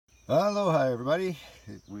Aloha everybody.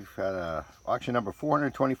 We've had auction number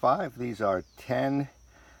 425. These are 10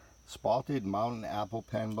 Spalted mountain apple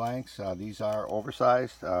pen blanks. These are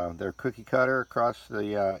oversized. They're cookie cutter across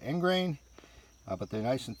the end grain, but they're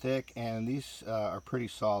nice and thick, and these are pretty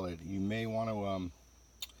solid. You may want to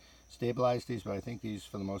stabilize these, but I think these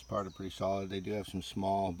for the most part are pretty solid. They do have some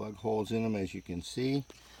small bug holes in them, as you can see,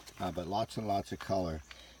 but lots and lots of color.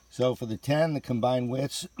 So for the 10, the combined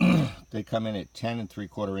widths, they come in at 10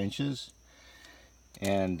 3/4 inches.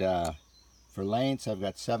 And for lengths, I've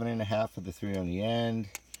got 7.5 for the 3 on the end.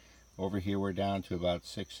 Over here, we're down to about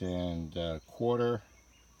 6 1/4.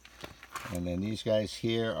 And then these guys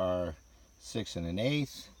here are 6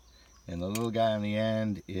 1/8. And the little guy on the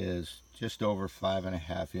end is just over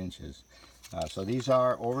 5.5 inches. So these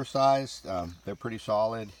are oversized. They're pretty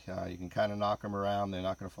solid. You can kind of knock them around. They're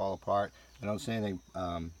not going to fall apart. I don't see anything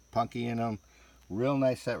punky in them. Real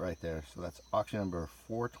nice set right there. So that's auction number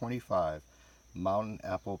 425, Mountain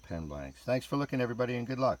Apple Pen Blanks. Thanks for looking, everybody, and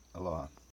good luck. Aloha.